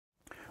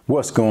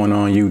What's going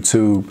on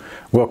YouTube?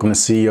 Welcome to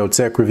CEO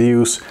Tech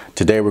Reviews.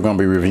 Today we're going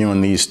to be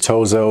reviewing these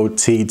Tozo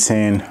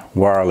T10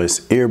 wireless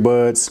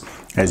earbuds.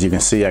 As you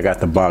can see, I got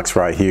the box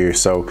right here.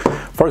 So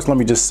first let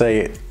me just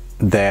say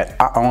that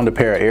I owned a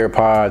pair of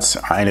AirPods.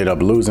 I ended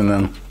up losing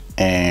them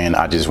and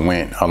I just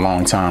went a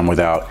long time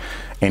without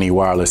any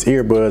wireless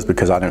earbuds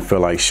because I didn't feel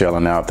like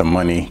shelling out the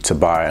money to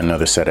buy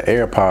another set of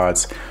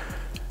AirPods,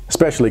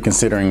 especially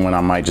considering when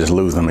I might just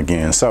lose them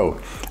again.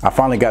 So I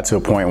finally got to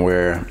a point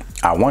where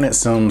I wanted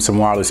some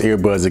wireless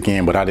earbuds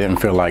again, but I didn't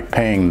feel like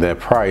paying the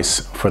price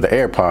for the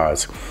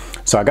AirPods.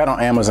 So I got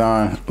on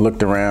Amazon,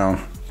 looked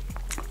around,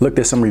 looked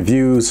at some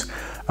reviews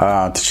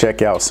to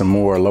check out some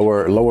more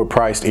lower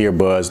priced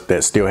earbuds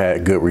that still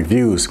had good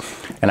reviews.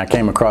 And I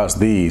came across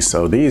these.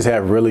 So these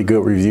have really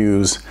good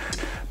reviews.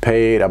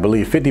 Paid, I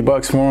believe, 50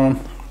 bucks for them.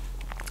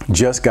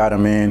 Just got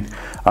them in.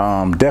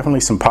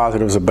 Definitely some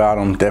positives about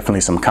them, definitely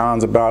some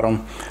cons about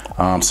them.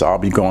 So I'll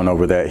be going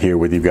over that here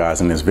with you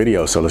guys in this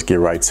video. So let's get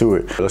right to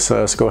it.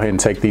 Let's go ahead and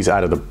take these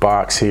out of the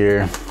box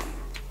here.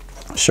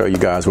 Show you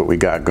guys what we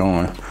got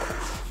going.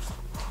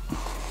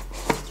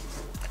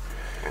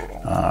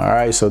 All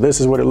right, so this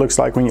is what it looks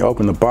like when you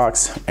open the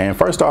box. And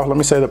first off, let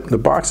me say the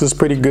box is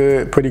pretty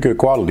good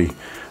quality.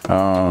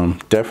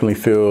 Definitely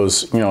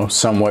feels,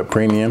 somewhat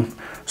premium,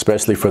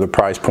 especially for the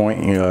price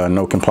point.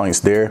 No complaints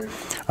there.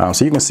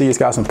 So you can see it's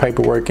got some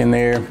paperwork in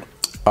there.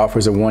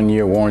 Offers a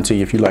 1-year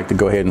warranty if you'd like to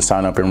go ahead and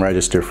sign up and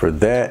register for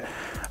that.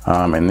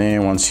 And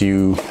then once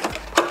you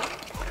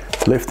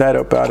lift that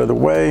up out of the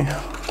way,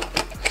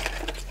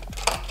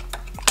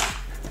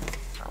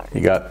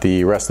 you got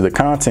the rest of the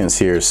contents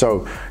here.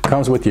 So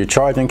comes with your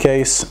charging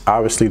case,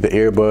 obviously the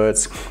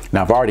earbuds.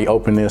 Now I've already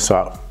opened this,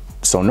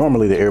 so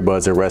normally the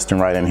earbuds are resting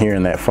right in here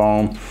in that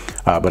foam,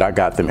 but I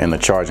got them in the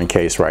charging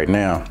case right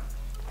now.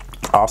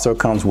 Also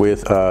comes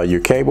with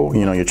your cable,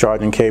 your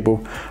charging cable.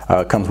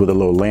 Comes with a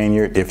little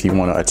lanyard if you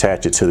want to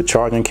attach it to the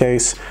charging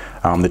case.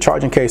 The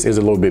charging case is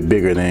a little bit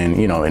bigger than,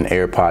 an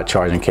AirPod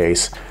charging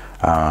case,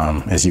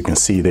 as you can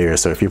see there.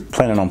 So if you're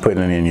planning on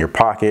putting it in your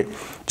pocket,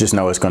 just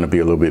know it's going to be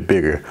a little bit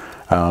bigger.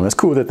 It's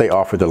cool that they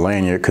offer the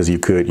lanyard because you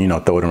could,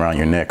 throw it around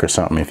your neck or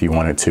something if you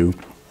wanted to.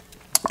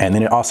 And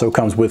then it also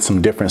comes with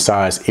some different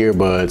size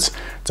earbuds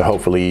to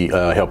hopefully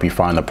help you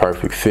find the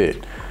perfect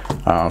fit.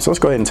 So let's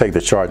go ahead and take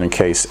the charging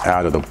case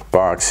out of the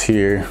box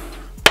here.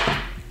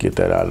 Get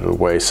that out of the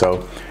way.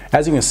 So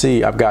as you can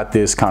see, I've got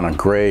this kind of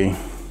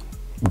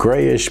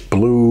grayish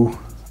blue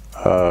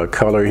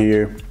color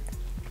here.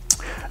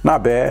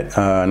 Not bad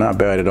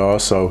at all.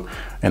 So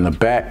in the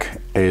back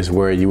is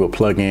where you will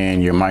plug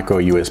in your micro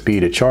USB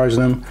to charge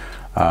them.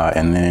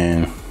 And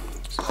then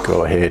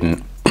go ahead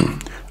and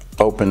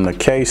open the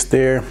case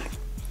there.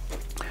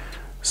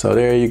 So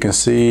there you can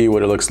see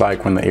what it looks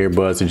like when the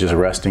earbuds are just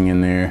resting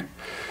in there.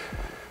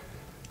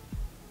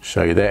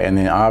 Show you that, and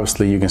then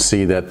obviously you can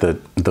see that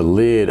the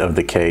lid of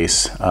the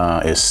case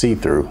is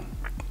see-through,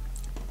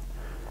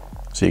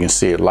 so you can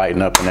see it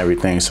lighten up and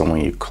everything. So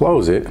when you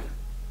close it,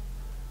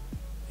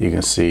 you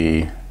can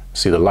see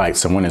the light.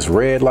 So when it's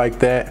red like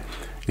that,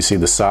 you see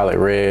the solid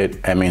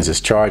red, that means it's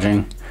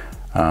charging.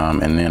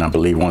 And then I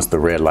believe once the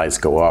red lights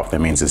go off, that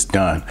means it's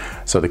done.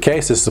 So the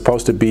case is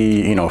supposed to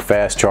be,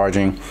 fast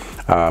charging.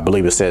 I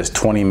believe it says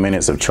 20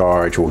 minutes of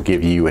charge will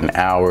give you an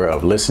hour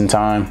of listen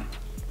time.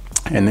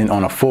 And then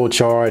on a full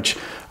charge,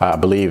 I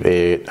believe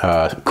it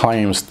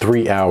claims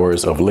 3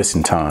 hours of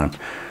listen time.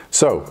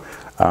 So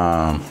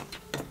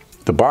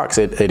the box,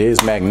 it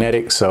is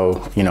magnetic. So,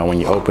 when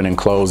you open and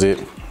close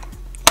it,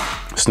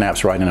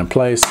 snaps right into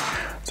place.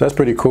 So that's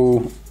pretty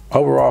cool.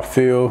 Overall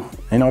feel,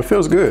 it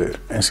feels good.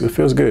 It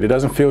feels good. It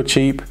doesn't feel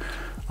cheap,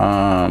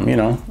 so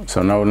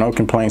no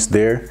complaints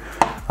there.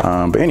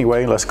 But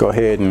anyway, let's go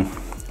ahead and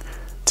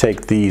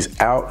take these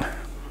out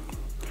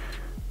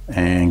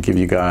and give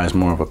you guys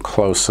more of a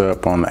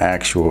close-up on the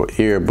actual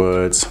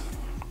earbuds.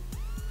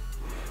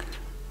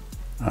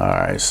 All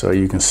right, so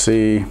you can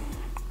see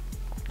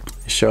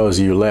it shows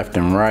you left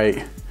and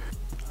right.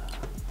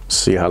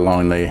 See how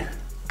long they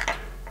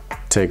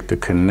take to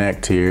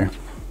connect here.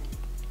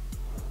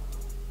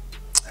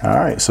 All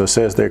right, so it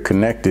says they're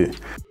connected.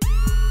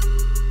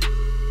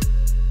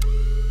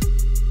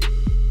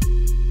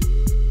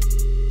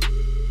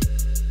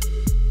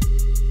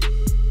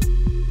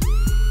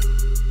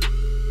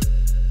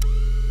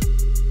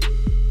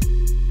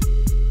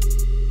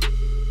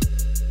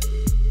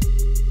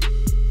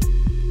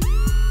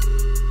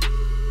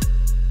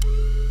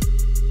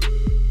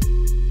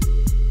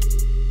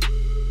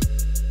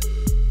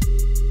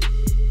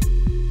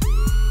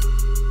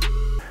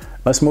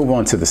 Let's move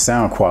on to the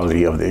sound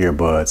quality of the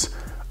earbuds.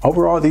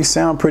 Overall, these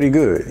sound pretty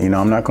good.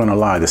 I'm not gonna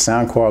lie, the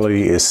sound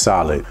quality is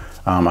solid.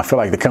 I feel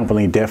like the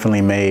company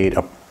definitely made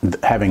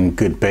having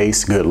good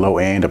bass, good low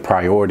end a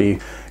priority,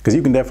 because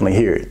you can definitely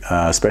hear it,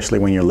 especially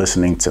when you're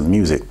listening to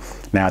music.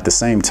 Now at the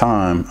same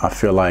time, I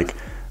feel like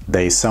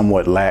they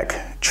somewhat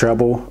lack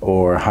treble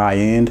or high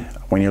end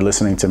when you're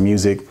listening to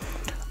music.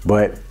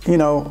 But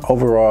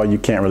overall, you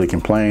can't really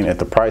complain. At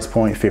the price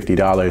point,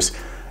 $50,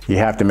 you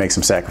have to make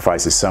some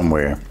sacrifices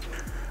somewhere.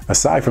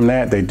 Aside from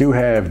that, they do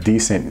have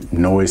decent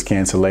noise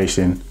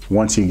cancellation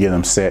once you get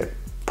them set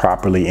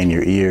properly in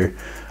your ear.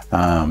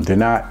 They're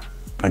not,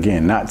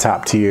 again, not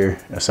top tier,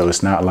 so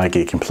it's not like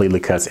it completely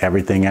cuts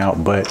everything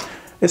out, but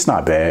it's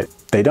not bad.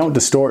 They don't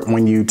distort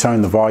when you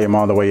turn the volume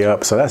all the way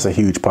up, so that's a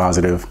huge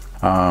positive.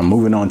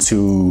 Moving on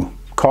to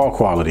call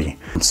quality.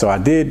 So I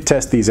did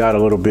test these out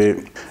a little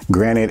bit.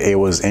 Granted, it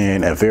was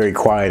in a very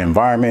quiet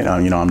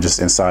environment. You know, I'm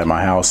just inside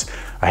my house.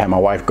 I had my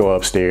wife go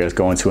upstairs,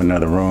 go into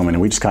another room, and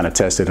we just kind of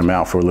tested them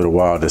out for a little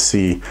while to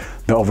see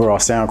the overall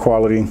sound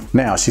quality.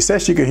 Now, she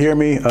said she could hear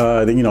me.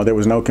 You know, there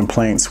was no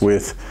complaints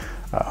with,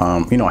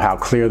 you know, how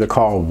clear the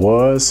call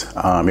was.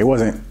 It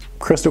wasn't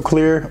crystal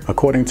clear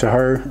according to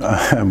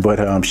her,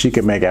 but she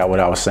could make out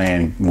what I was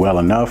saying well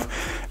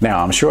enough.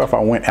 Now, I'm sure if I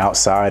went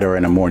outside or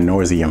in a more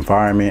noisy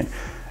environment,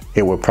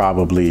 it would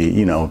probably,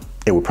 you know,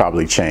 it would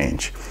probably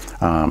change.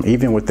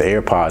 Even with the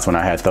AirPods, when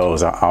I had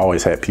those, I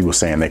always had people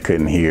saying they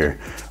couldn't hear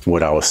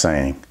what I was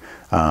saying.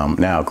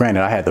 Now,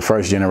 granted, I had the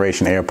first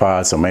generation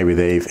AirPods, so maybe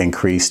they've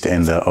increased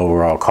in the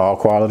overall call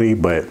quality,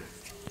 but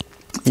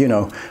you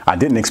know, I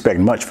didn't expect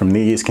much from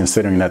these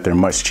considering that they're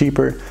much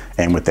cheaper.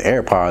 And with the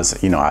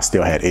AirPods, you know, I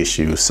still had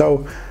issues.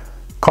 So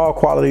call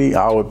quality,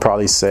 I would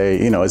probably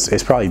say, you know,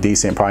 it's probably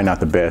decent, probably not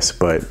the best,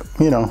 but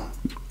you know,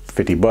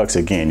 50 bucks,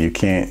 again, you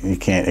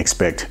can't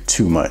expect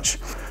too much.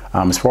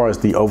 As far as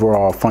the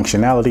overall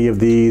functionality of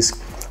these,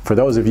 for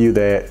those of you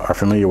that are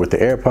familiar with the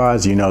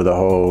AirPods, you know the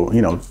whole,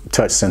 you know,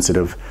 touch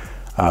sensitive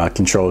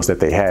controls that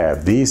they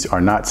have. These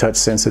are not touch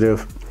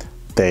sensitive,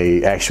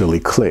 they actually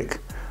click.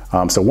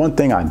 So one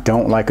thing I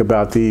don't like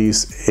about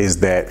these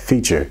is that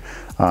feature,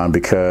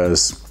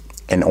 because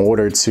in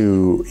order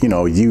to, you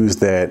know, use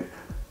that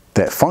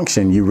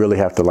function, you really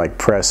have to like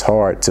press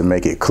hard to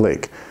make it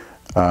click.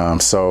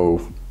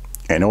 So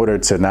in order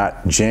to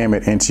not jam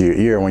it into your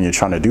ear when you're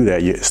trying to do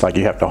that, it's like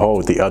you have to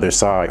hold the other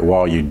side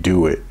while you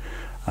do it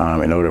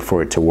in order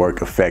for it to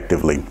work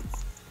effectively.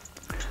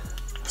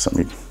 So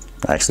let me,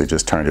 I actually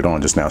just turned it on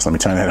just now, so let me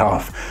turn that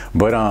off.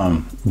 But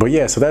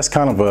yeah, so that's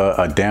kind of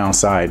a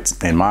downside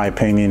in my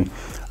opinion.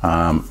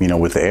 You know,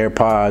 with the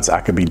AirPods, I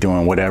could be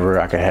doing whatever.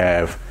 I could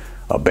have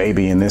a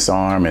baby in this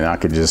arm and I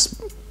could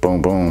just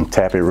boom, boom,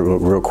 tap it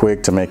real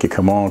quick to make it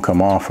come on,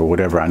 come off, or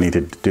whatever I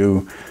needed to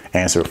do,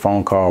 answer a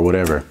phone call,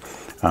 whatever.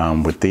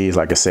 With these,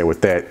 like I said, with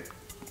that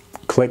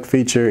click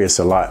feature, it's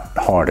a lot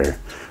harder.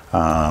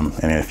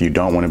 And if you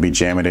don't want to be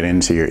jamming it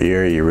into your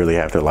ear, you really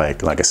have to,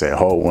 like I said,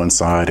 hold one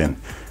side and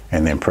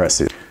then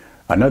press it.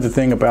 Another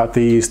thing about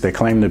these, they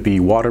claim to be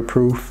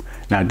waterproof.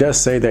 Now it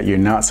does say that you're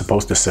not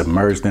supposed to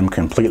submerge them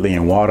completely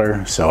in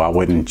water, so I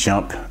wouldn't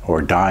jump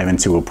or dive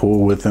into a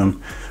pool with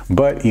them.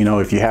 But you know,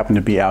 if you happen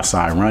to be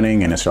outside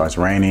running and it starts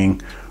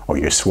raining or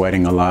you're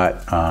sweating a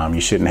lot,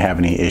 you shouldn't have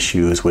any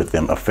issues with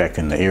them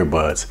affecting the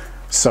earbuds.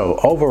 So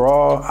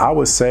overall, I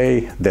would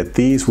say that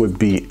these would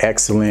be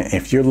excellent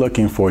if you're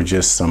looking for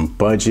just some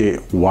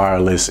budget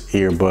wireless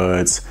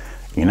earbuds.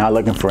 You're not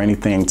looking for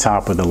anything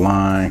top of the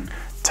line,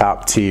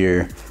 top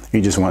tier.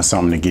 You just want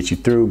something to get you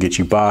through, get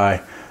you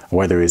by,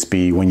 whether it's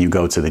be when you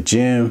go to the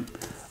gym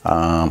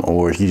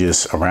or if you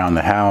just around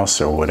the house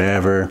or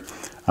whatever.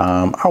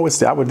 I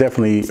would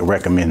definitely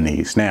recommend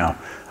these. Now,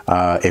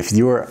 if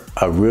you're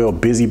a real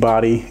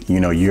busybody,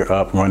 you know, you're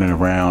up running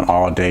around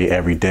all day,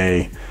 every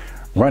day,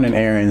 running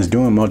errands,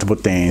 doing multiple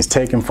things,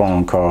 taking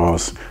phone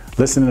calls,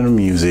 listening to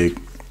music,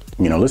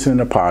 you know, listening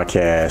to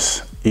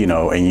podcasts, you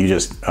know, and you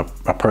just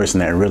a person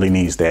that really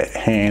needs that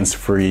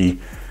hands-free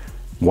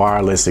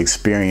wireless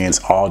experience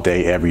all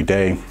day, every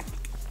day,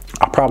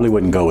 I probably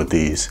wouldn't go with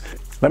these.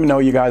 Let me know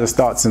you guys'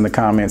 thoughts in the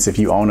comments if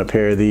you own a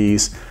pair of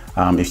these.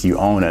 If you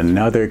own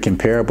another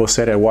comparable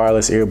set of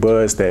wireless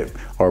earbuds that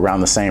are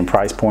around the same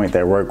price point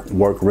that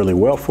work really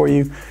well for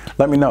you,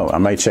 let me know. I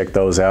may check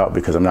those out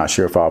because I'm not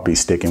sure if I'll be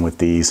sticking with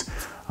these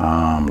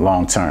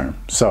long term.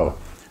 So,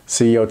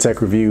 CEO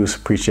Tech Reviews,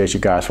 appreciate you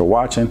guys for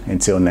watching.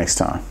 Until next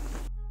time.